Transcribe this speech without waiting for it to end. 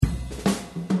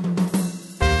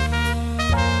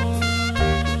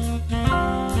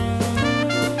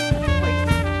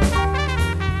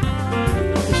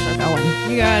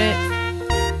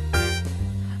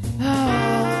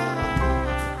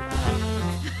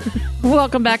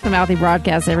Welcome back to Mouthy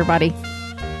Broadcast, everybody.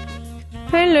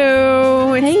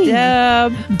 Hello, it's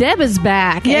Deb. Deb is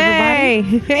back, Yay.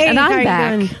 everybody. Hey, and how I'm you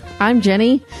back. doing? I'm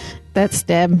Jenny. That's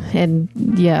Deb. And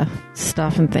yeah,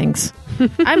 stuff and things.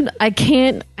 I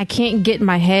can't get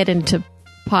my head into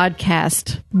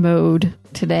podcast mode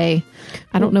today.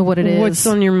 I don't know what it is. What's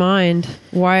on your mind?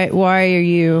 Why are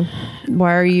you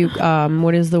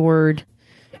what is the word?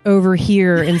 Over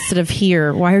here instead of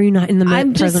here. Why are you not in the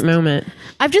present moment?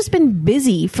 I've just been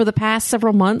busy for the past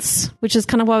several months, which is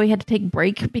kind of why we had to take a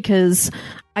break, because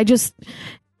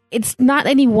it's not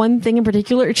any one thing in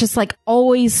particular. It's just like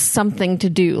always something to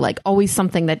do, like always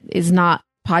something that is not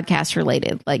podcast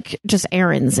related, like just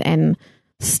errands and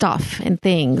stuff and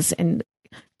things and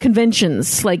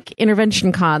conventions, like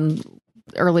Intervention Con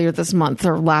earlier this month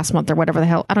or last month or whatever the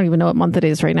hell. I don't even know what month it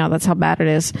is right now. That's how bad it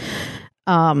is.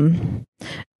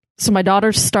 So my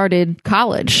daughter started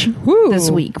college this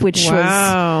week, which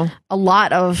was a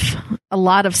lot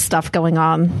of stuff going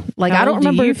on. Like, I don't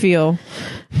remember. How do you feel?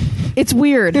 It's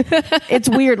weird. It's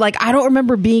weird. Like, I don't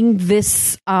remember being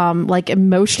this like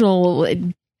emotional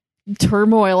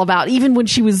turmoil about, even when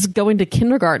she was going to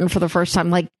kindergarten for the first time.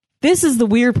 Like, this is the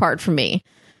weird part for me.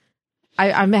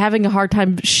 I'm having a hard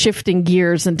time shifting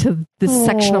gears into this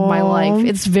section of my life.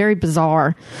 It's very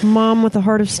bizarre. Mom with a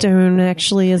heart of stone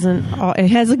actually isn't. It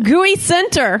has a gooey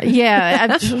center.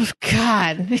 Yeah.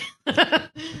 God.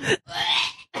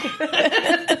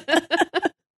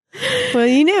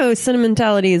 Well,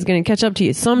 sentimentality is going to catch up to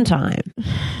you sometime.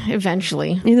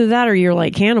 Eventually. Either that or you're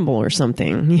like Hannibal or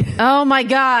something. Oh my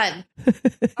God.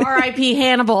 R.I.P.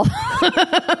 Hannibal.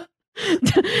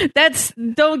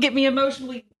 Don't get me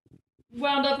emotionally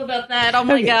wound up about that. Oh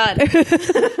my God.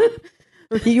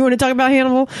 You want to talk about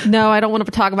Hannibal? No, I don't want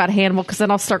to talk about Hannibal, because then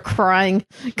I'll start crying,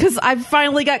 because I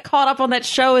finally got caught up on that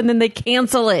show and then they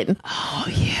cancel it. Oh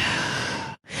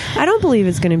yeah. I don't believe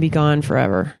it's going to be gone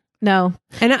forever. No.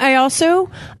 And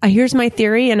here's my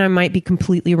theory, and I might be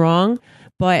completely wrong,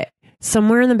 but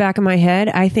somewhere in the back of my head,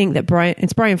 I think that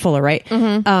Brian Fuller, right?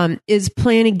 Mm-hmm. Is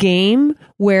playing a game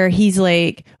where he's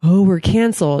like, oh, we're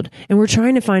canceled and we're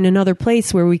trying to find another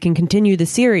place where we can continue the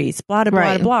series, blah, blah,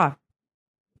 blah, blah.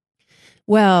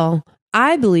 Well,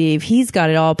 I believe he's got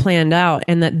it all planned out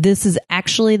and that this is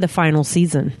actually the final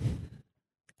season.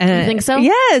 You think so?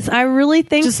 Yes, I really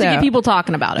think just so. to get people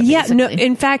talking about it. Yeah, basically. no.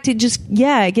 In fact, it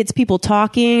gets people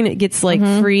talking. It gets like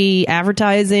free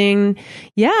advertising.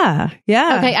 Yeah.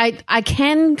 Okay, I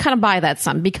can kind of buy that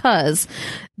some, because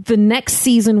the next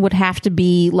season would have to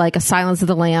be like a Silence of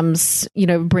the Lambs,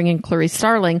 bringing Clarice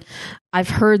Starling. I've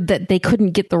heard that they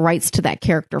couldn't get the rights to that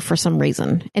character for some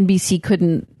reason. NBC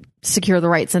couldn't secure the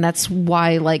rights, and that's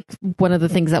why, like, one of the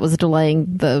things that was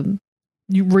delaying the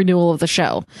renewal of the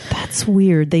show. That's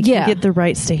weird. They can get the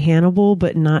rights to Hannibal,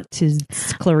 but not to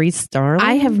Clarice Starling.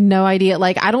 I have no idea.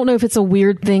 Like, I don't know if it's a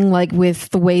weird thing, like with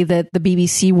the way that the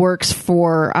BBC works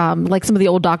for, like some of the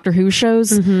old Doctor Who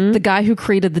shows. Mm-hmm. The guy who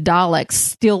created the Daleks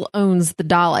still owns the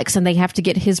Daleks, and they have to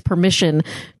get his permission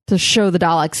to show the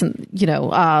Daleks. And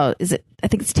I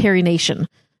think it's Terry Nation.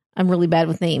 I'm really bad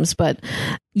with names, but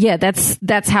yeah,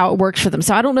 that's how it works for them.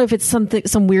 So I don't know if it's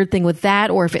some weird thing with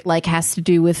that, or if it like has to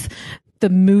do with the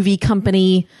movie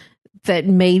company that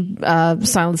made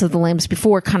Silence of the Lambs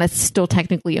before kind of still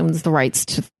technically owns the rights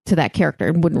to that character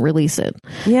and wouldn't release it.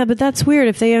 Yeah, but that's weird.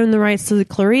 If they own the rights to the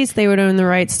Clarice, they would own the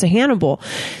rights to Hannibal.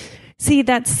 See,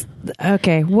 that's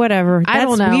okay. Whatever. I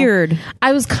don't know. That's weird.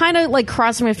 I was kind of like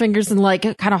crossing my fingers and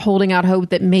like kind of holding out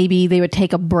hope that maybe they would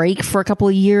take a break for a couple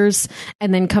of years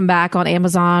and then come back on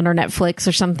Amazon or Netflix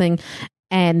or something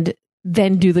and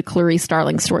then do the Clarice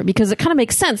Starling story, because it kind of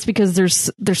makes sense, because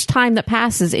there's time that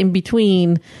passes in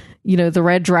between, the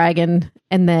Red Dragon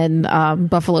and then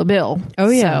Buffalo Bill. Oh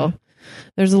yeah. So,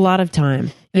 there's a lot of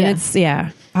time. And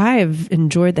I have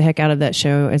enjoyed the heck out of that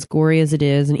show, as gory as it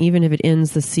is. And even if it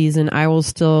ends the season, I will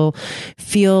still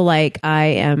feel like I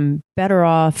am better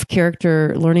off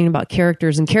learning about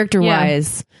characters and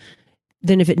character-wise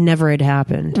than if it never had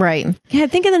happened. Right. Yeah,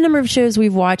 think of the number of shows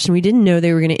we've watched and we didn't know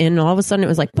they were going to end. And all of a sudden it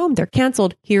was like, boom, they're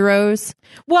canceled. Heroes.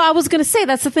 Well, I was going to say,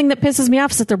 that's the thing that pisses me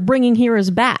off, is that they're bringing Heroes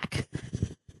back.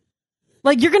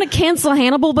 Like, you're going to cancel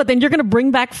Hannibal, but then you're going to bring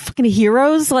back fucking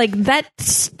Heroes? Like, that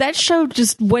show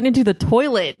just went into the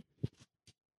toilet.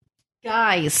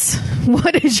 Guys,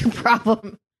 what is your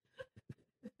problem?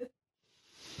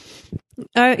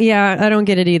 Yeah, I don't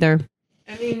get it either.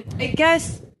 I mean, I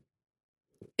guess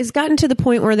it's gotten to the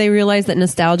point where they realize that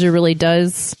nostalgia really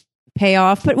does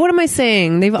payoff. But what am I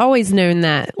saying? They've always known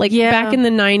that. Like back in the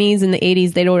 90s and the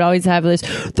 80s, they would always have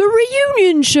the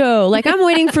reunion show. Like I'm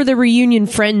waiting for the reunion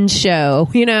Friends show,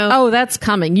 you know? Oh, that's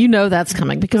coming. You know that's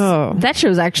coming because that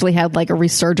show's actually had like a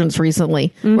resurgence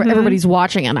recently where everybody's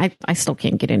watching and I still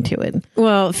can't get into it.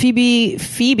 Well, Phoebe,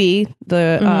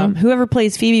 the whoever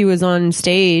plays Phoebe was on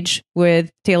stage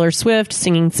with Taylor Swift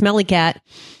singing Smelly Cat.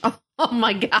 Oh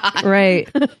my God. Right.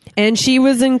 And she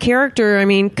was in character. I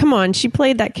mean, come on. She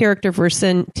played that character for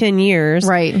 10 years.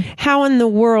 Right. How in the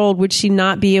world would she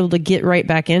not be able to get right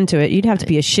back into it? You'd have to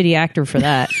be a shitty actor for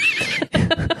that.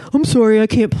 I'm sorry, I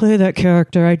can't play that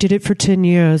character. I did it for 10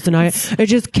 years and I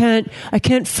just can't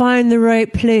find the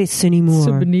right place anymore.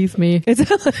 So beneath me.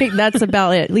 It's like, that's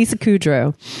about it. Lisa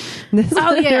Kudrow.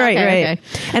 Oh yeah. right. Okay.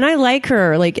 And I like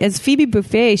her. Like as Phoebe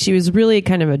Buffay, she was really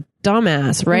kind of a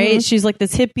dumbass, right? She's like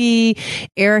this hippie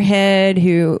airhead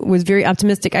who was very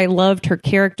optimistic. I loved her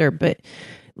character, but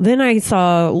then I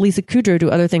saw Lisa Kudrow do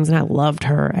other things and I loved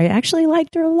her. I actually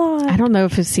liked her a lot. I don't know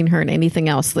if I've seen her in anything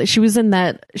else. She was in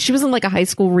like a high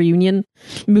school reunion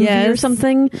movie or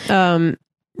something. Romy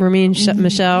and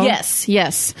Michelle. Yes.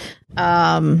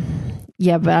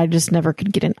 Yeah, but I just never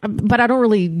could get in. But I don't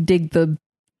really dig the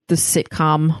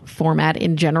sitcom format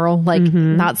in general. Like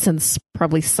not since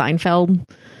probably Seinfeld.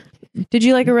 Did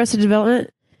you like Arrested Development?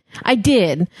 I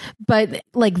did, but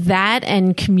like that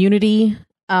and Community,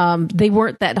 they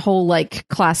weren't that whole like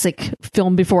classic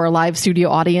film before a live studio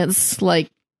audience, like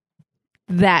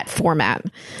that format.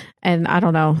 And I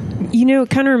don't know. You know, it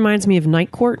kind of reminds me of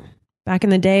Night Court back in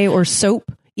the day, or Soap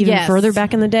even further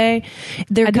back in the day.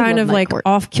 They're kind of like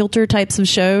off-kilter types of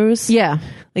shows. Yeah.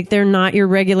 Like they're not your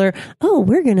regular,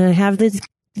 we're going to have this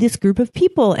group of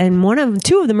people and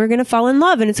two of them are going to fall in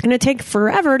love and it's going to take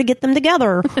forever to get them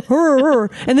together.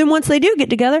 And then once they do get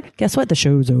together, guess what? The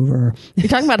show's over. You're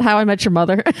talking about How I Met Your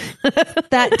Mother.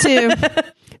 That too.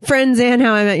 Friends and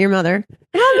How I Met Your Mother.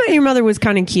 How I Met Your Mother was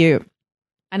kind of cute.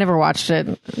 I never watched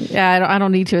it. Yeah, I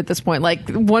don't need to at this point. Like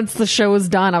once the show was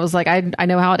done, I was like, I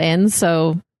know how it ends,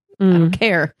 so I don't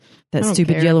care. That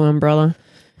stupid yellow umbrella.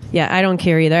 Yeah, I don't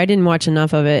care either. I didn't watch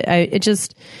enough of it. It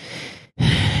just,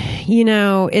 you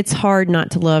know, it's hard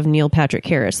not to love Neil Patrick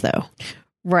Harris, though.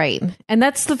 Right. And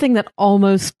that's the thing that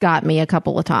almost got me a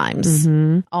couple of times.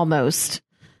 Almost.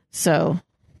 So,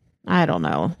 I don't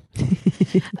know.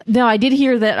 No, I did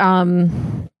hear that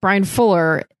Brian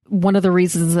Fuller, one of the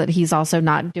reasons that he's also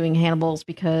not doing Hannibal is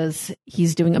because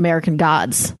he's doing American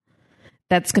Gods.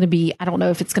 That's going to be, I don't know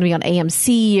if it's going to be on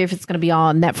AMC, if it's going to be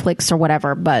on Netflix or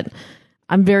whatever, but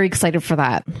I'm very excited for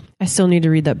that. I still need to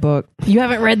read that book. You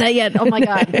haven't read that yet? Oh my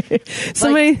God.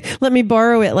 Somebody let me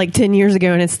borrow it like 10 years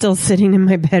ago and it's still sitting in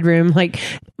my bedroom. Like,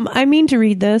 I mean to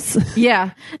read this.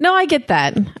 Yeah. No, I get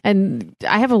that. And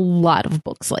I have a lot of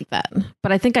books like that.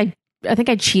 But I think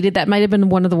I cheated. That might have been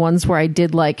one of the ones where I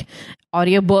did like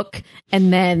audiobook.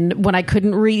 And then when I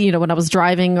couldn't read, you know, when I was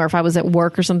driving or if I was at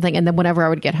work or something, and then whenever I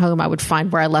would get home, I would find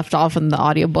where I left off in the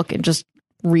audiobook and just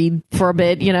read for a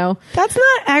bit, you know. That's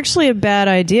not actually a bad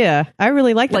idea. I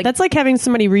really like that. That's like having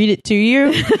somebody read it to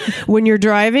you when you're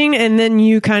driving and then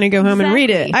you kind of go home and read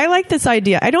it. I like this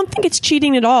idea. I don't think it's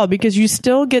cheating at all because you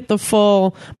still get the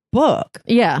full book.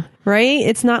 Yeah. Right?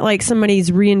 It's not like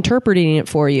somebody's reinterpreting it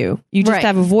for you. You just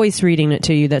have a voice reading it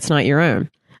to you that's not your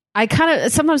own.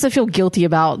 Sometimes I feel guilty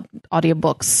about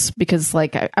audiobooks because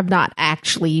like I'm not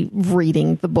actually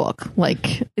reading the book.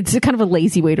 Like it's kind of a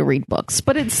lazy way to read books,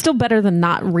 but it's still better than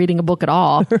not reading a book at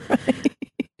all. Right.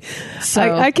 So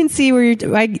I can see where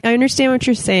I understand what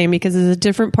you're saying because it's a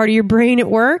different part of your brain at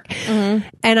work and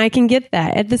I can get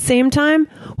that. At the same time,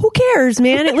 who cares,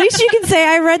 man? At least you can say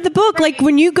I read the book. Like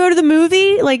when you go to the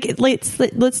movie, like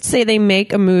let's say they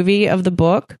make a movie of the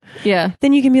book. Yeah.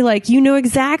 Then you can be like, you know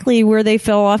exactly where they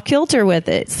fell off kilter with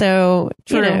it. So,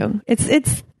 you know,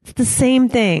 it's the same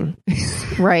thing.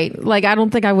 Right. Like I don't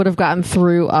think I would have gotten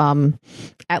through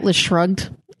Atlas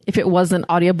Shrugged if it wasn't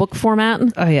audiobook format.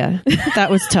 Oh yeah.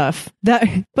 That was tough.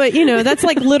 But you know, that's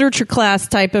like literature class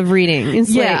type of reading.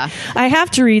 It's like, I have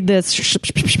to read this.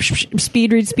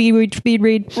 Speed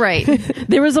read. Right.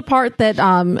 There was a part that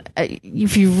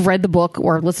if you've read the book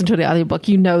or listened to the audiobook,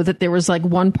 you know that there was like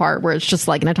one part where it's just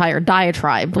like an entire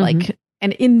diatribe. Like,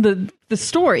 and in the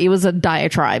story, it was a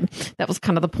diatribe. That was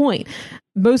kind of the point.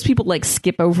 Most people like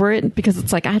skip over it because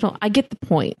it's like, I get the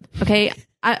point. Okay.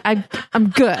 I'm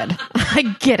good.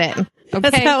 I get it. Okay?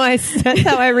 That's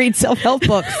how I read self-help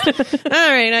books. All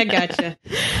right, I gotcha.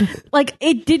 Like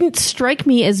it didn't strike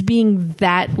me as being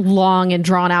that long and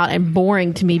drawn out and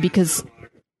boring to me because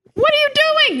what are you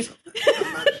doing?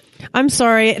 I'm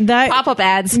sorry. That Pop-up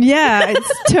ads. Yeah,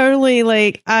 it's totally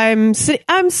like I'm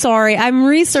sorry. I'm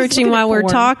researching while we're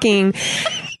talking.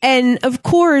 And of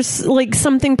course, like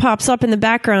something pops up in the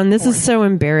background. This is so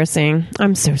embarrassing.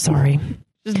 I'm so sorry.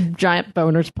 Just giant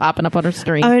boners popping up on her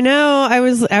screen. I know. I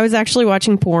was actually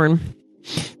watching porn.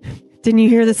 Didn't you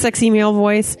hear the sexy male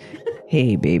voice?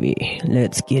 Hey, baby,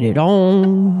 let's get it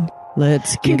on.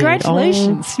 Let's get it on.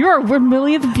 Congratulations. You're our 1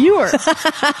 millionth viewer.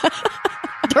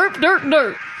 Derp, derp,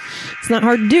 derp. It's not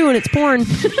hard to do when it's porn.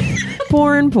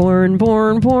 Porn, porn,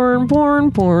 porn, porn,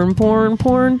 porn, porn, porn,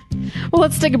 porn. Well,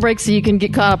 let's take a break so you can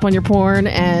get caught up on your porn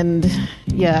and,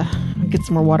 yeah, get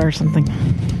some more water or something.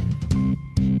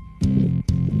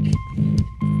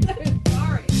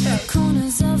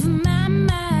 Corners of my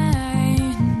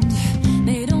mind,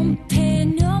 they don't pay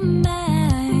no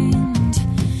mind.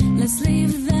 Let's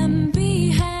leave them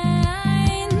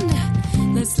behind.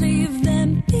 Let's leave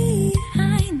them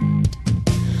behind.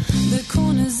 The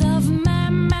corners of my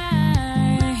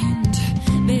mind,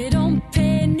 they don't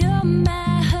pay no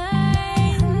mind.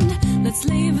 Let's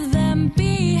leave them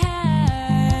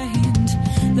behind.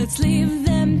 Let's leave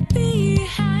them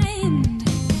behind.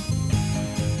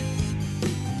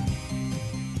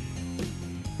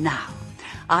 Now,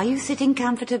 are you sitting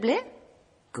comfortably?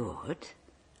 Good.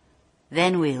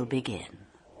 Then we'll begin.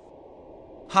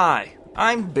 Hi,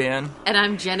 I'm Ben. And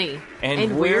I'm Jenny.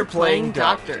 And we're playing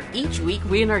Doctor. Each week,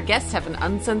 we and our guests have an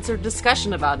uncensored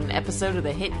discussion about an episode of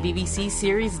the hit BBC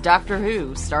series Doctor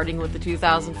Who, starting with the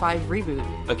 2005 reboot.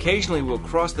 Occasionally, we'll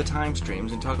cross the time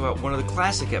streams and talk about one of the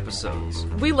classic episodes.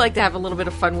 We like to have a little bit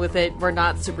of fun with it. We're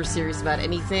not super serious about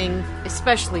anything,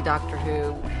 especially Doctor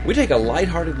Who. We take a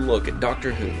lighthearted look at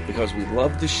Doctor Who because we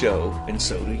love the show, and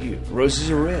so do you. Roses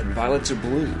are red, violets are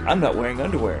blue. I'm not wearing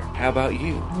underwear. How about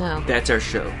you? No. That's our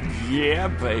show. Yeah,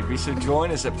 baby. So join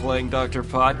us at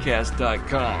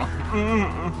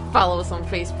PlayingDoctorPodcast.com. Follow us on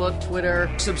Facebook,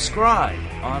 Twitter. Subscribe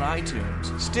on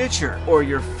iTunes, Stitcher, or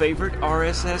your favorite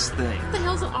RSS thing. What the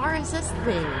hell's an RSS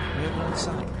thing? We have one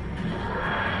site.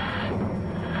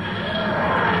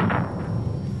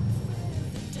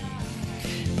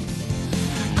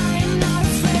 I am not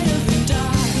afraid of the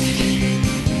dark.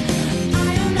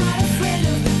 I am not afraid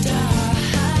of the dark.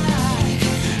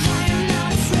 I am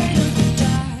not afraid of the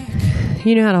dark.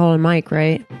 You know how to hold a mic,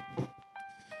 right?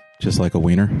 Just like a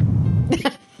wiener.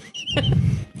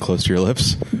 Close to your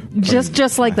lips.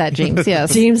 Just like that, James.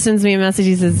 Yes. James sends me a message.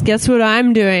 He says, "Guess what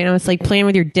I'm doing?" I was like, "Playing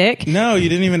with your dick." No, you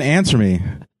didn't even answer me.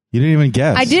 You didn't even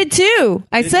guess. I did too.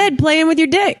 I said, "Playing with your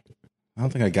dick." I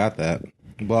don't think I got that.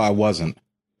 Well, I wasn't.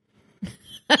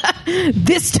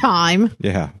 This time.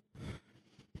 Yeah.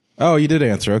 Oh, you did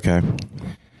answer. Okay.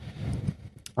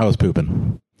 I was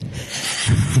pooping.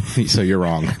 So you're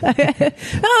wrong.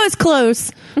 Oh, it's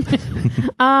close.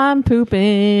 I'm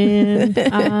pooping.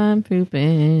 I'm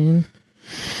pooping.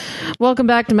 Welcome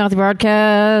back to Mouthy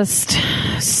Broadcast.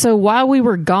 So while we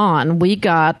were gone, we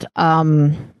got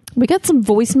some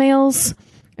voicemails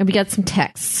and we got some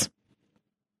texts.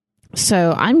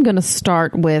 So I'm going to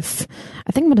start with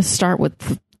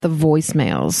the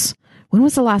voicemails. When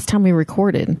was the last time we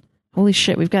recorded? Holy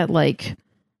shit, we've got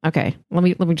okay, let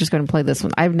me just go ahead and play this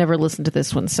one. I've never listened to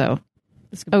this one, so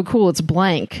oh cool, it's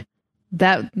blank.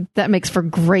 That makes for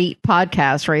great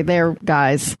podcast right there,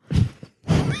 guys.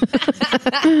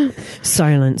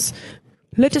 Silence.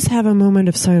 Let us have a moment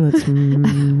of silence.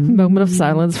 Moment of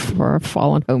silence for our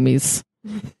fallen homies.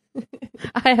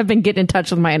 I have been getting in touch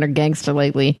with my inner gangster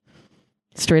lately.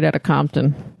 Straight out of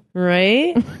Compton.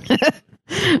 Right?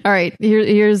 All right,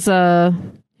 here's a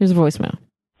voicemail.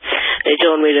 They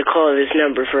told me to call this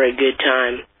number for a good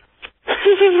time.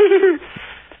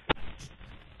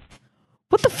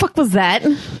 What the fuck was that?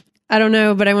 I don't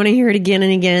know, but I want to hear it again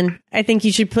and again. I think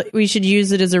we should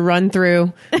use it as a run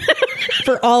through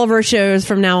for all of our shows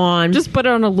from now on. Just put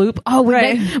it on a loop. Oh,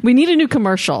 we need a new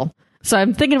commercial. So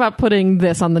I'm thinking about putting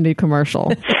this on the new commercial.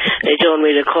 They told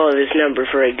me to call this number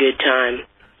for a good time.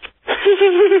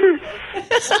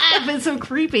 I've been so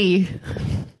creepy.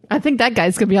 I think that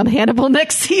guy's going to be on Hannibal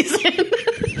next season.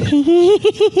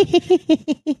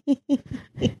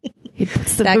 He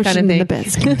puts the that kind of thing. in the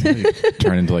biscuit.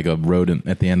 Turn into like a rodent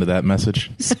at the end of that message.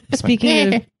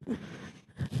 Speaking of...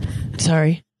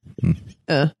 Sorry.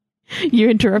 You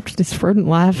interrupted his rodent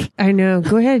laugh. I know.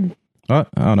 Go ahead. Oh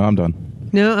no, I'm done.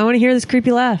 No, I want to hear this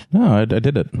creepy laugh. No, I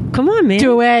did it. Come on, man.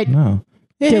 Do it. No.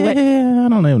 Do it. I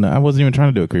don't even know. I wasn't even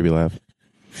trying to do a creepy laugh.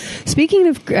 Speaking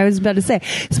of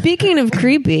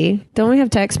creepy, don't we have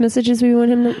text messages we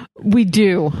want him to... We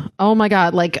do. Oh my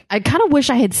God. I kind of wish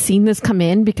I had seen this come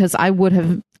in because I would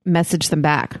have messaged them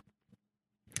back.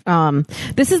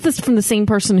 This is from the same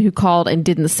person who called and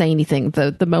didn't say anything.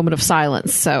 The moment of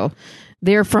silence. So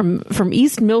they're from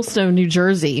East Millstone, New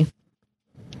Jersey.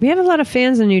 We have a lot of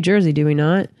fans in New Jersey, do we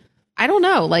not? I don't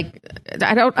know. Like,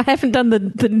 I haven't done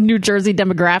the New Jersey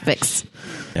demographics.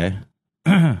 Okay.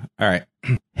 All right.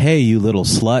 Hey, you little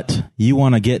slut. You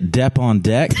want to get Depp on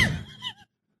deck?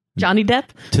 Johnny Depp?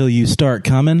 Till you start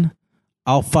coming?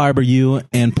 I'll fiber you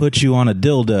and put you on a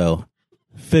dildo.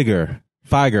 Figer.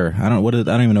 I don't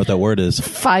even know what that word is.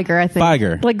 Figer, I think.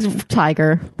 Figer. Like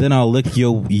tiger. Then I'll lick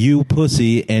you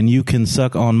pussy and you can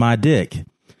suck on my dick.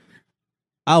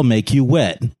 I'll make you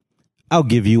wet. I'll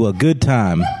give you a good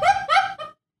time.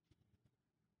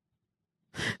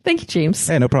 Thank you, James.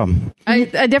 Hey, no problem. I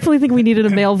definitely think we needed a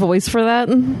male voice for that.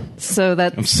 So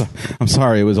that I'm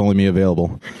sorry it was only me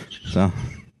available. So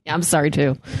yeah, I'm sorry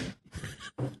too.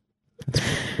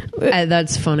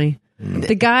 That's funny.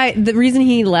 The reason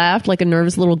he laughed like a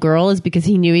nervous little girl is because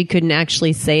he knew he couldn't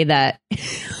actually say that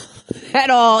at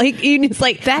all. He was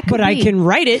like, that but I can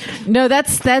write it. No,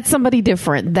 that's somebody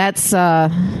different. That's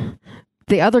the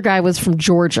other guy was from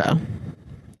Georgia,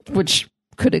 which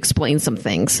could explain some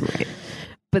things. Right.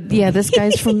 But yeah, this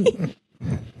guy's from.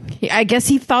 I guess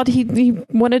he thought he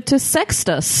wanted to sext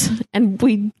us, and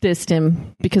we dissed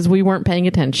him because we weren't paying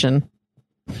attention.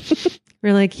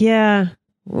 We're like, yeah,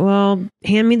 well,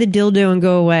 hand me the dildo and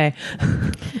go away.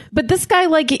 But this guy,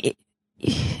 like,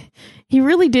 he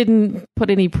really didn't put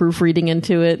any proofreading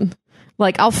into it.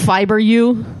 Like, I'll fiber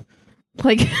you.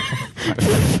 Like,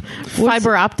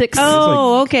 fiber optics.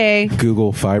 Oh, okay.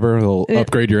 Google Fiber, they'll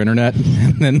upgrade your internet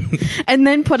and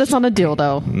then put us on a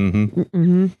dildo. Mm-hmm.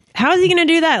 Mm-hmm. How is he going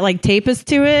to do that? Like tape us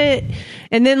to it,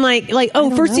 and then like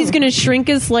first he's going to shrink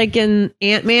us like an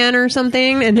Ant-Man or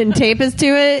something, and then tape us to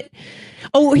it.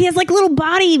 Oh, he has like little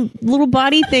body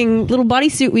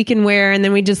suit we can wear, and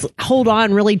then we just hold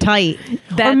on really tight.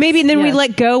 Or maybe then we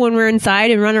let go when we're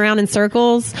inside and run around in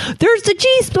circles. There's the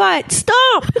G-spot.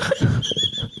 Stop.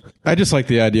 I just like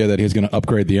the idea that he's going to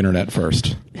upgrade the internet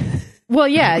first. Well,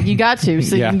 yeah, you got to,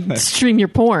 so you can stream your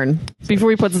porn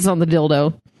before he puts us on the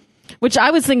dildo. Which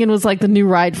I was thinking was like the new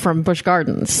ride from Busch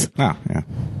Gardens. Oh, yeah.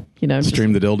 You know,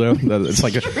 stream the dildo.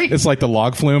 It's like the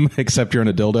log flume, except you're in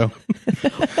a dildo.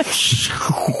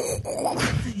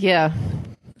 Yeah,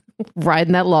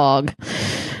 riding that log.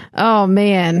 Oh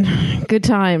man, good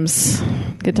times.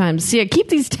 So yeah, keep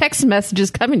these text messages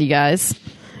coming, you guys.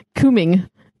 Cooming,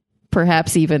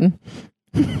 perhaps even.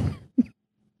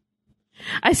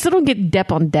 I still don't get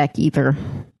Depp on deck either.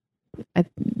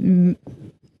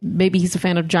 Maybe he's a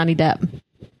fan of Johnny Depp.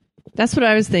 That's what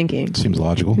I was thinking. Seems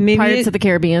logical. Maybe Pirates of the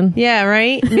Caribbean. Yeah,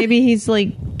 right? Maybe he's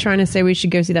like trying to say we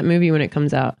should go see that movie when it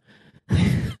comes out.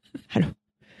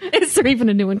 Is there even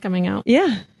a new one coming out?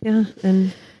 Yeah.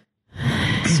 And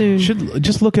soon. Should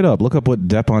just look it up. Look up what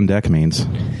Depp on deck means.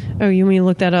 Oh, you want me to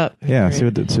look that up? Yeah, see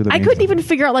what that I means. couldn't even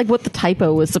figure out like what the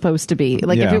typo was supposed to be.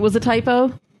 Like if it was a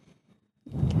typo.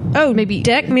 Oh, maybe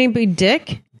deck, maybe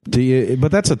dick.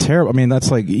 But that's a terrible. I mean,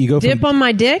 that's like you go from dip on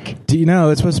my dick. Do you know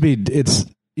it's supposed to be? It's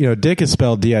dick is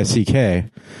spelled D-I-C-K,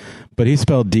 but he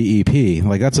spelled D-E-P.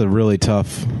 Like that's a really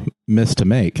tough miss to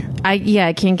make.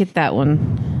 I can't get that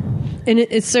one.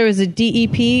 And so is it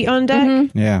DEP on deck?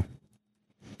 Mm-hmm. Yeah.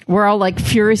 We're all like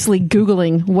furiously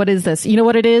Googling, what is this? You know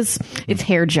what it is? It's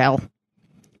hair gel.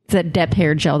 It's that Depp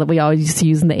hair gel that we always used to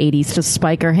use in the 80s to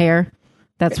spike our hair.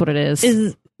 That's what it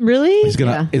is. Really? He's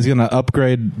gonna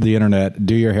upgrade the internet,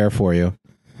 do your hair for you,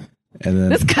 and then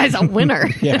this guy's a winner.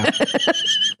 Yeah.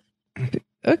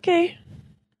 Okay.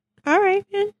 All right,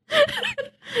 man.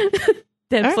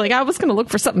 Depp's like, I was gonna look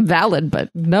for something valid, but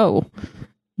no.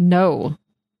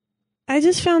 I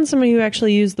just found somebody who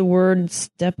actually used the word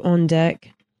 "step on deck"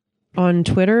 on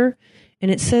Twitter,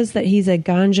 and it says that he's a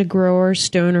ganja grower,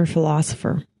 stoner,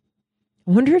 philosopher.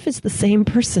 I wonder if it's the same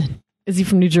person. Is he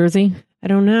from New Jersey? I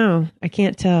don't know. I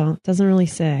can't tell. It doesn't really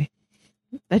say.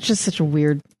 That's just such a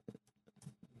weird.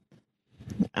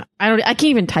 I can't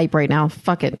even type right now.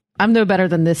 Fuck it. I'm no better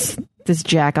than this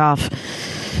jack off.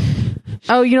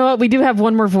 Oh, you know what? We do have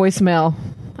one more voicemail.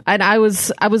 And I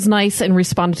was nice and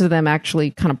responded to them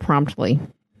actually kind of promptly.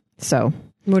 So,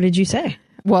 what did you say?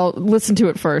 Well, listen to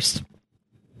it first.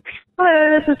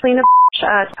 Hello, this is Lena.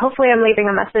 Hopefully I'm leaving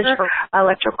a message for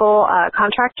electrical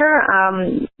contractor.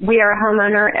 We are a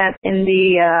homeowner in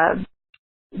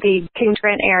the Kings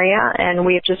Grant area, and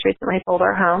we have just recently sold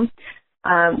our home.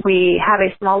 We have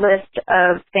a small list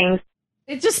of things.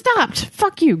 It just stopped.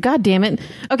 Fuck you. God damn it.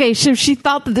 Okay, so she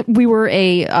thought that we were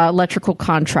a electrical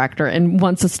contractor and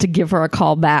wants us to give her a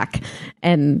call back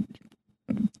and,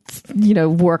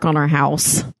 work on our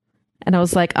house. And I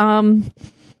was like,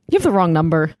 You have the wrong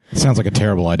number. Sounds like a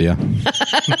terrible idea.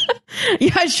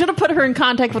 Yeah, I should have put her in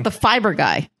contact with the fiber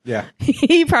guy. Yeah.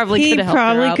 He probably could have helped.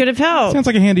 Probably could have helped. Sounds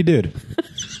like a handy dude.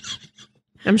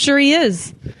 I'm sure he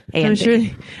is. I'm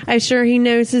sure he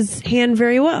knows his hand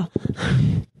very well.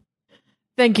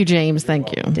 Thank you, James.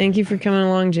 Thank you. Thank you for coming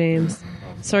along, James.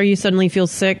 Sorry you suddenly feel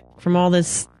sick from all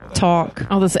this talk.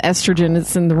 All this estrogen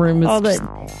that's in the room. All All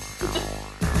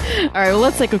right, well,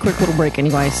 let's take a quick little break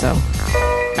anyway, so.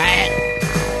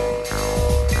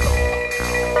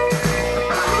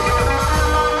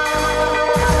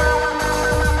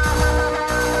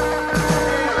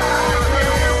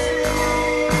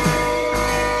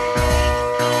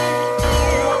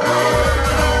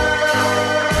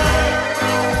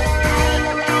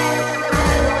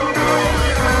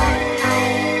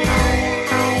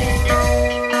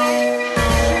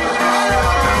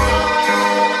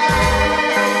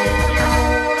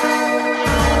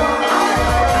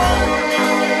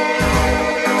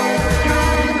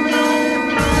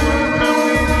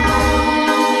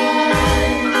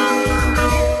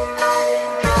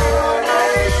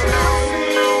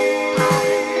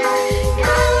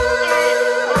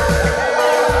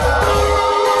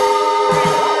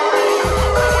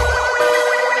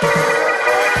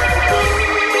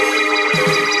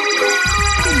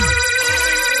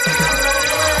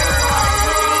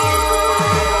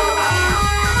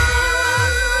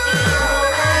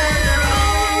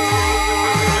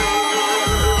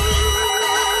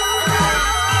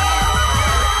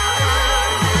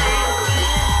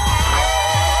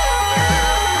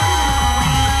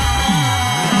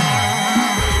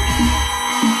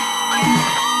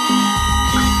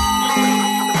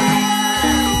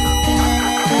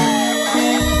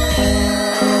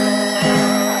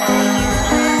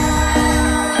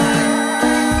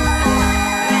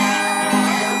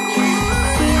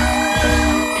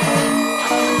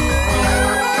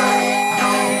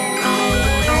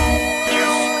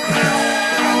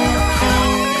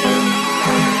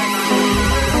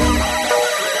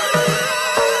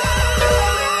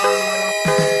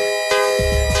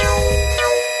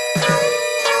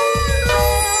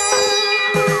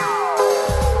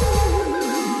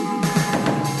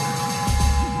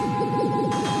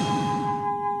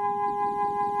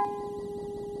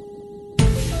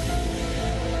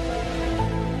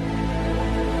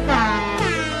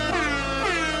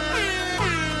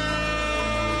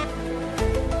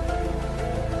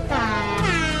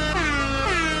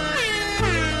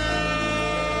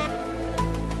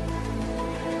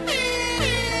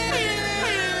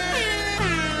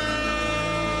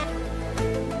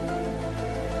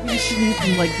 We should need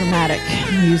some like dramatic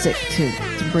music to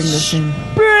bring this in.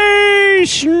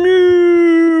 Space news.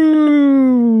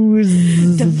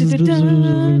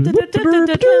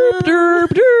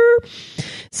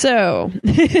 So,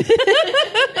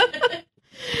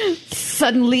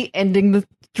 Suddenly ending the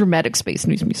dramatic space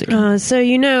news music. so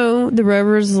you know the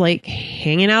rover's like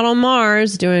hanging out on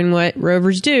Mars, doing what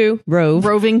rovers do,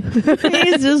 Roving.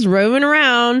 He's just roving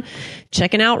around,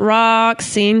 checking out rocks,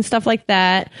 seeing stuff like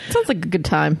that. Sounds like a good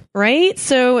time. Right?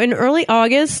 So in early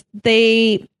August,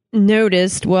 they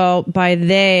noticed, well, by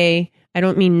they, I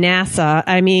don't mean NASA,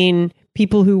 I mean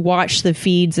people who watch the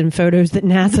feeds and photos that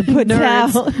NASA puts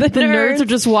out. The nerds are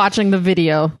just watching the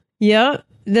video. Yep.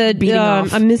 Beating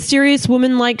off. A mysterious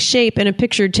woman-like shape in a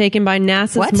picture taken by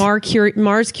NASA's What?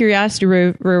 Mars Curiosity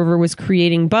rover was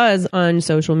creating buzz on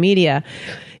social media.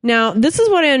 Now, this is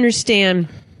what I understand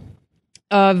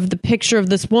of the picture of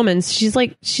this woman. She's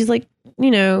like, you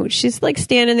know, she's like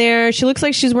standing there. She looks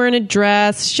like she's wearing a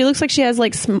dress. She looks like she has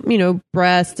like some, you know,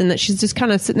 breasts, and that she's just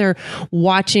kind of sitting there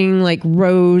watching, like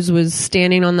Rose was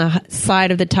standing on the side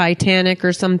of the Titanic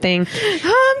or something.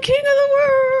 I'm king of the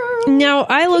world. Now,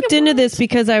 I looked into this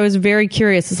because I was very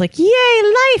curious. It's like, yay,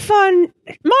 life on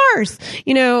Mars.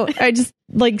 You know, I just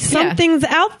like something's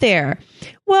out there.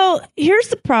 Well, here's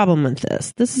the problem with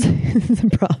this. This is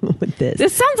the problem with this.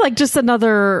 This sounds like just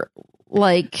another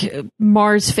like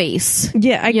Mars face.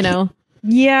 Yeah, you know.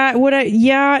 Yeah,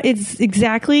 it's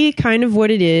exactly kind of what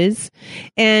it is.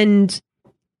 And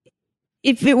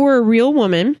if it were a real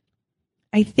woman,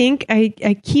 I think I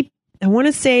want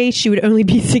to say she would only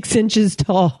be 6 inches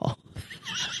tall.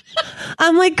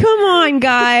 I'm like, come on,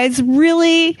 guys,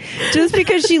 really? Just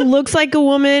because she looks like a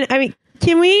woman? I mean,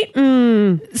 can we?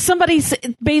 Somebody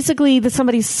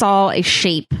saw a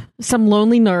shape. Some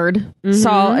lonely nerd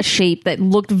saw a shape that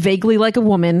looked vaguely like a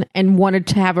woman and wanted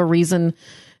to have a reason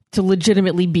to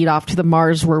legitimately beat off to the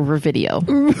Mars rover video.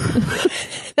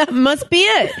 That must be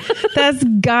it. That's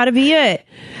gotta be it.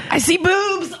 I see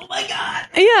boobs. Oh my God.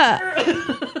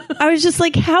 Yeah. I was just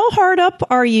like, how hard up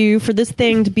are you for this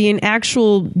thing to be an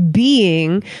actual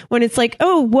being when it's like,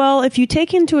 oh, well, if you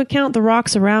take into account the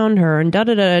rocks around her and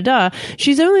da-da-da-da-da,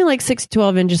 she's only like 6 to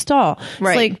 12 inches tall.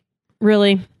 Right. It's like,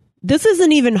 really? This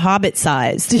isn't even Hobbit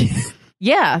sized.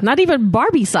 Yeah, not even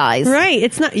Barbie size. Right.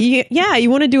 It's not. Yeah,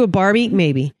 you want to do a Barbie?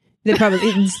 Maybe. They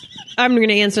probably. I'm going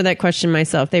to answer that question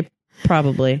myself. They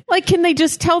probably. Like, can they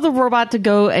just tell the robot to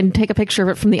go and take a picture of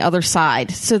it from the other side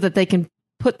so that they can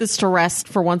put this to rest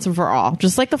for once and for all?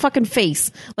 Just like the fucking face.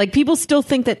 Like, people still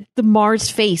think that the Mars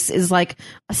face is like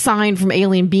a sign from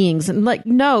alien beings. And like,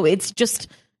 no, it's just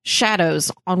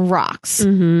shadows on rocks.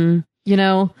 Mm-hmm. You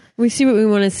know? We see what we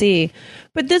want to see.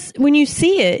 But this, when you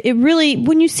see it, it really,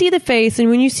 when you see the face and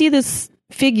when you see this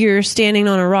figure standing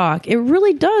on a rock, it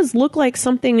really does look like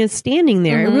something is standing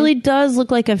there. Mm-hmm. It really does look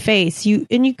like a face. You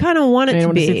kind of want it to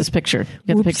want be. to see this picture.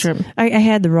 Get the picture. I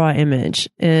had the raw image,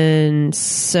 and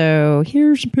so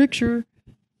here's the picture.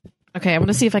 Okay, I want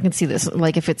to see if I can see this.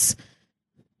 Like, if it's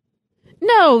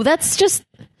no, that's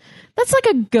like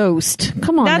a ghost.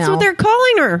 Come on, That's now. what they're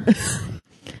calling her.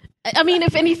 I mean,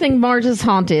 if anything, Mars is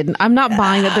haunted. I'm not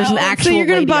buying that there's an actual. So you're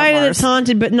going lady to buy on that Mars. it's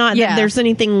haunted, but not Yeah. that there's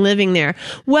anything living there.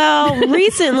 Well,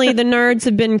 recently the nerds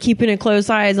have been keeping a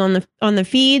close eyes on the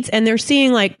feeds, and they're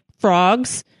seeing like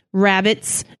frogs,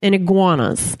 rabbits, and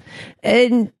iguanas.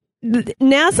 And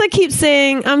NASA keeps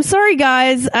saying, "I'm sorry,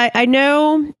 guys. I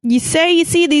know you say you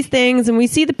see these things, and we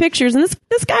see the pictures, and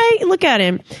this guy, look at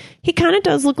him. He kind of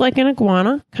does look like an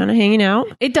iguana, kind of hanging out.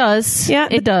 It does. Yeah,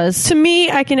 it does. To me,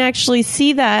 I can actually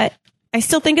see that. I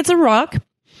still think it's a rock.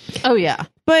 Oh yeah,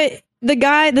 but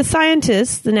the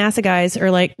scientists, the NASA guys,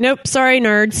 are like, nope, sorry,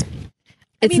 nerds.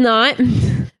 It's not.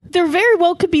 There very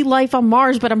well could be life on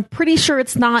Mars, but I'm pretty sure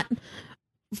it's not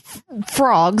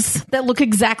frogs that look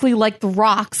exactly like the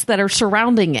rocks that are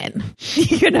surrounding it.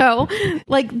 You know,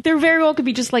 like there very well could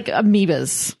be just like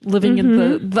amoebas living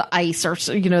in the ice or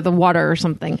the water or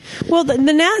something. Well, the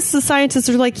NASA scientists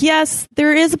are like, yes,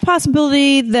 there is a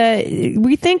possibility that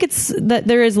we think that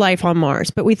there is life on Mars,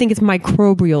 but we think it's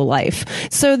microbial life.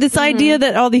 So this idea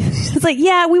that all these, it's like,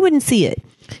 yeah, we wouldn't see it.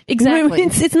 Exactly.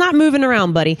 It's not moving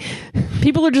around, buddy.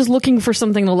 People are just looking for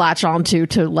something to latch onto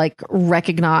to like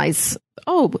recognize,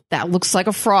 oh, that looks like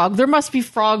a frog. There must be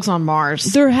frogs on Mars.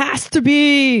 There has to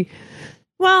be.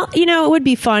 Well, it would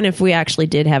be fun if we actually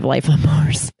did have life on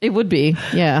Mars. It would be.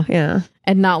 Yeah. Yeah.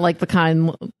 And not like the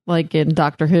kind like in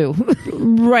Doctor Who.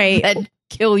 Right. That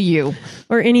kill you.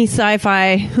 Or any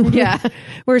sci-fi. Yeah.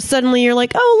 Where suddenly you're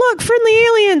like, oh, look, friendly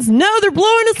aliens. No, they're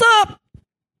blowing us up.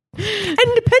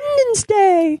 Independence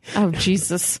Day. Oh,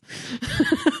 Jesus.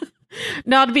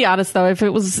 No, to be honest though, if it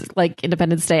was like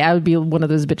Independence Day, I would be one of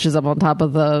those bitches up on top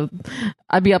of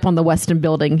I'd be up on the Westin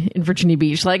building in Virginia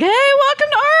Beach, like, hey, welcome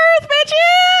to Earth,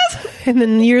 bitches! And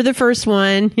then you're the first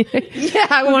one. Yeah,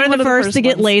 I would one be of the first to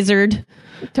get ones. lasered.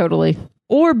 Totally.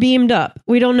 Or beamed up.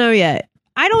 We don't know yet.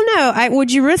 I don't know.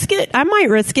 Would you risk it? I might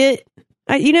risk it.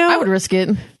 I would risk it.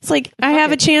 It's like I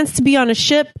have a chance to be on a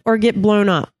ship or get blown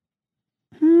up.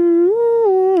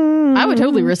 I would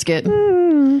totally risk it.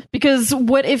 Because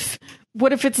what if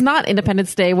it's not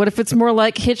Independence Day? What if it's more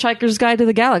like Hitchhiker's Guide to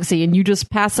the Galaxy and you just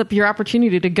pass up your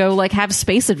opportunity to go like have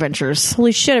space adventures?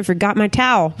 Holy shit, I forgot my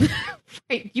towel.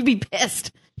 Right, you'd be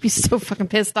pissed. You'd be so fucking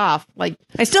pissed off. Like,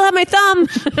 I still have my thumb.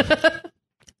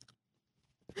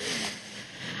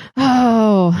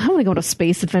 Oh, I want to go on a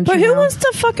space adventure. But who now. wants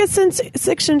to fuck a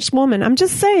 6-inch woman? I'm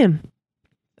just saying.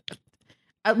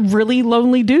 A really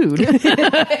lonely dude.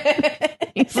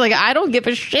 He's like, I don't give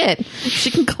a shit. She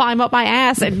can climb up my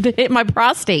ass and hit my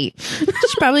prostate. She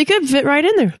probably could fit right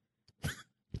in there.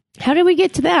 How did we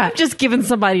get to that? I'm just giving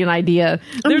somebody an idea.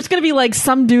 There's going to be like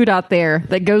some dude out there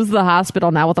that goes to the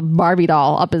hospital now with a Barbie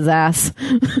doll up his ass.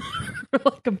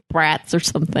 Like a Bratz or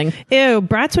something. Ew,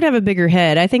 Bratz would have a bigger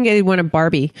head. I think they'd want a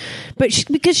Barbie. But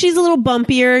because she's a little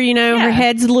bumpier, her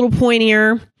head's a little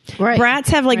pointier. Right. Brats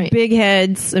have like big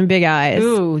heads and big eyes.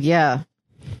 Ooh, yeah.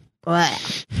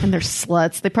 Blech. And they're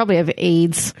sluts. They probably have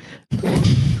AIDS.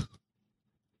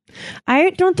 I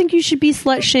don't think you should be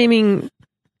slut shaming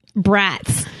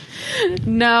brats.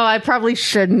 No, I probably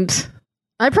shouldn't.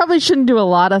 I probably shouldn't do a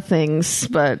lot of things,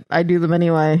 but I do them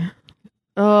anyway.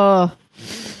 Oh.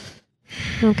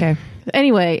 Okay.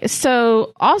 Anyway,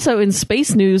 so also in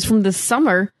space news from this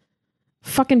summer,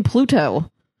 fucking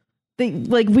Pluto.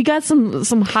 We got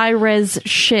some high res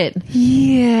shit.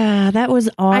 Yeah, that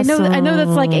was awesome. I know that's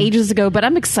like ages ago, but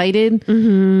I'm excited.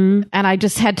 Mm-hmm. And I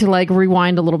just had to like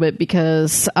rewind a little bit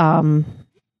because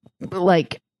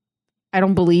I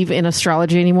don't believe in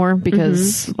astrology anymore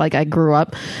because like I grew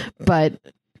up, but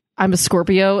I'm a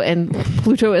Scorpio and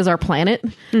Pluto is our planet.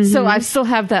 So I still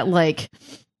have that like,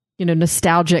 you know,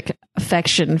 nostalgic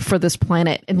affection for this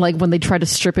planet. And like when they tried to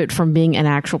strip it from being an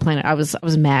actual planet, I was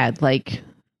mad. Like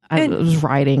I was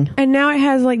rioting. And now it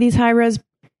has like these high-res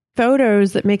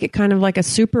photos that make it kind of like a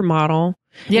supermodel.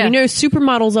 Yeah. And you know,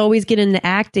 supermodels always get into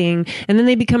acting and then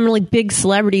they become really big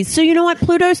celebrities. So you know what?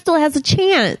 Pluto still has a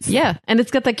chance. Yeah. And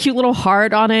it's got that cute little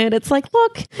heart on it. It's like,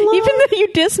 look, even though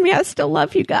you diss me, I still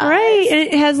love you guys. Right. And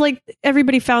it has like,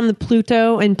 everybody found the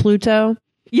Pluto and Pluto.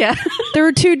 Yeah. There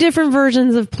were 2 different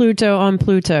versions of Pluto on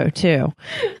Pluto too.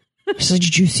 She's like,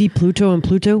 did you see Pluto and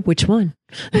Pluto? Which one?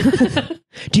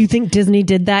 Do you think Disney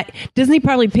did that? Disney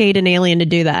probably paid an alien to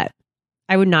do that.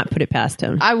 I would not put it past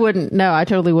him. I wouldn't. No, I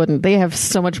totally wouldn't. They have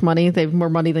so much money. They have more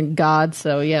money than God.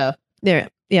 So yeah. Yeah,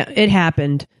 it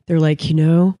happened. They're like, you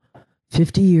know,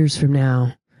 50 years from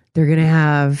now, they're going to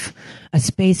have a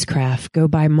spacecraft go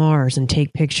by Mars and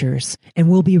take pictures, and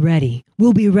we'll be ready.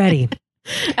 We'll be ready.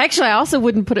 Actually, I also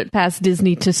wouldn't put it past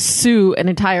Disney to sue an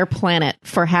entire planet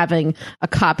for having a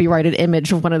copyrighted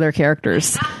image of one of their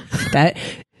characters. That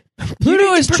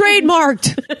Pluto is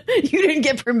trademarked. You didn't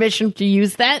get permission to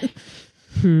use that.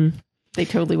 They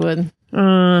totally would.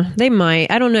 They might.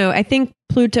 I don't know. I think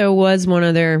Pluto was one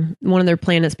of their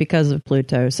planets because of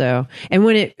Pluto. So, and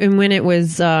when it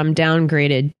was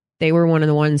downgraded, they were one of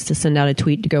the ones to send out a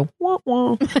tweet to go, wah,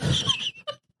 wah.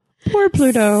 Poor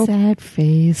Pluto. Sad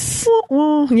face. Wah,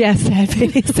 wah. Yeah, sad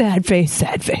face, sad face,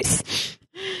 sad face.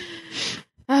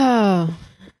 Oh.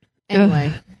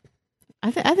 Anyway. I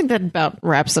think that about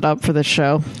wraps it up for this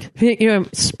show. You know,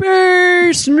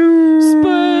 space news.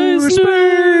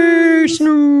 Space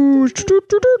news.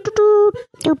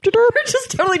 We're just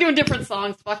totally doing different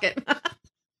songs. Fuck it.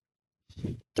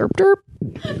 Derp,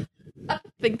 derp. I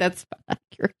think that's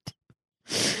accurate.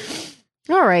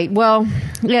 All right. Well,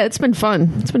 yeah, it's been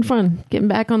fun. It's been fun getting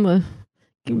back in the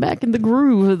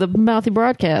groove of the Mouthy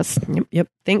broadcast. Yep.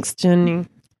 Thanks, Jenny.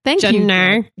 Thank Jenny.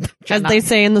 you. As they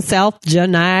say in the South,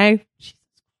 Jenny.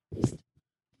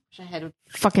 I had a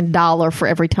fucking $1 for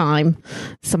every time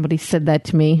somebody said that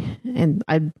to me, and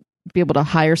I'd be able to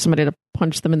hire somebody to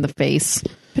punch them in the face.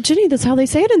 But Jenny, that's how they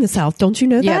say it in the South. Don't you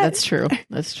know that? Yeah, that's true.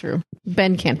 That's true.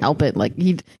 Ben can't help it. Like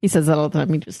he says that all the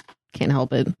time. He just can't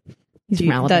help it. He's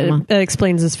from Alabama. That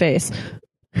explains his face.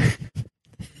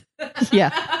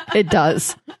 Yeah, it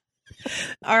does.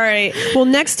 All right. Well,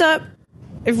 next up,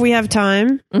 if we have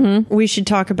time, we should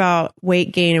talk about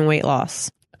weight gain and weight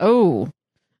loss. Oh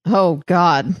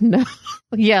God. No.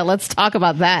 Yeah, let's talk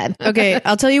about that. Okay,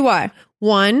 I'll tell you why.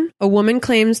 1, a woman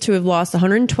claims to have lost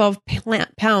 112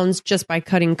 pounds just by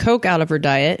cutting Coke out of her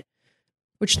diet,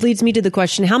 which leads me to the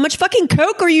question, how much fucking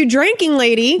Coke are you drinking,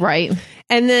 lady? Right.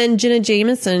 And then Jenna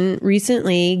Jameson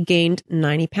recently gained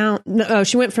 90 pounds. No,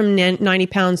 she went from 90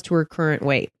 pounds to her current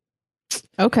weight.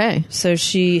 Okay. So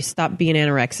she stopped being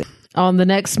anorexic. On the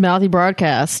next Mouthy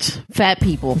broadcast, fat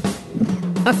people.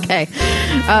 Okay.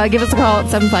 Give us a call at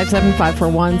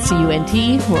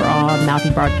 757-541-CUNT. We're on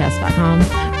mouthybroadcast.com.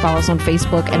 Follow us on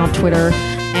Facebook and on Twitter.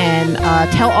 And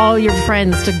tell all your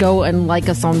friends to go and like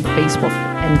us on Facebook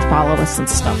and follow us and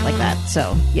stuff like that.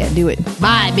 So, yeah, do it.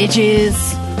 Bye, bitches.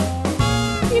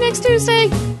 See you next Tuesday.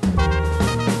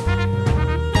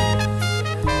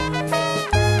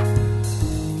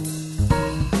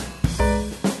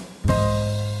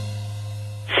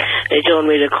 They told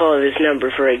me to call this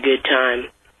number for a good time.